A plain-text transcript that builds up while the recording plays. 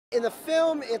In the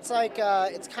film, it's like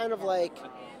it's kind of like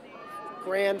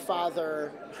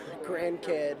grandfather,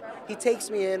 grandkid. He takes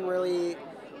me in really,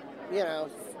 you know.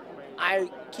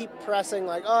 I keep pressing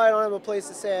like, oh, I don't have a place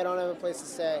to stay. I don't have a place to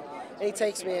stay, and he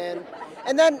takes me in.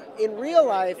 And then in real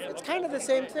life, it's kind of the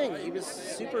same thing. He was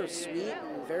super sweet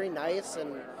and very nice,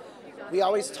 and we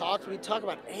always talked. We'd talk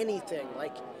about anything.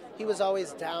 Like he was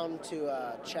always down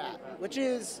to chat, which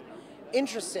is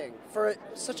interesting for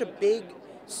such a big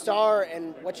star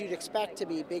and what you'd expect to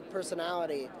be big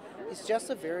personality. He's just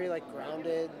a very like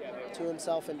grounded to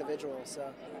himself individual.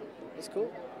 So it's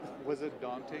cool. Was it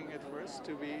daunting at first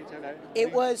to be?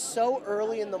 It was so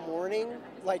early in the morning,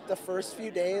 like the first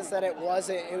few days, that it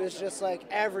wasn't. It was just like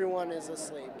everyone is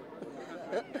asleep.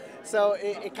 So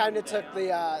it kind of took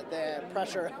the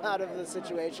pressure out of the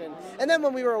situation. And then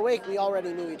when we were awake, we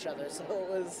already knew each other, so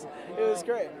it was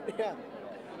great. Yeah,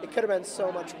 it could have been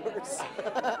so much worse.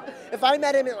 If I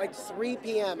met him at like 3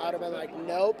 p.m., I'd have been like,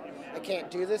 nope, I can't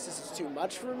do this. This is too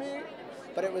much for me.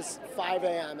 But it was 5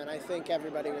 a.m., and I think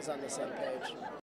everybody was on the same page.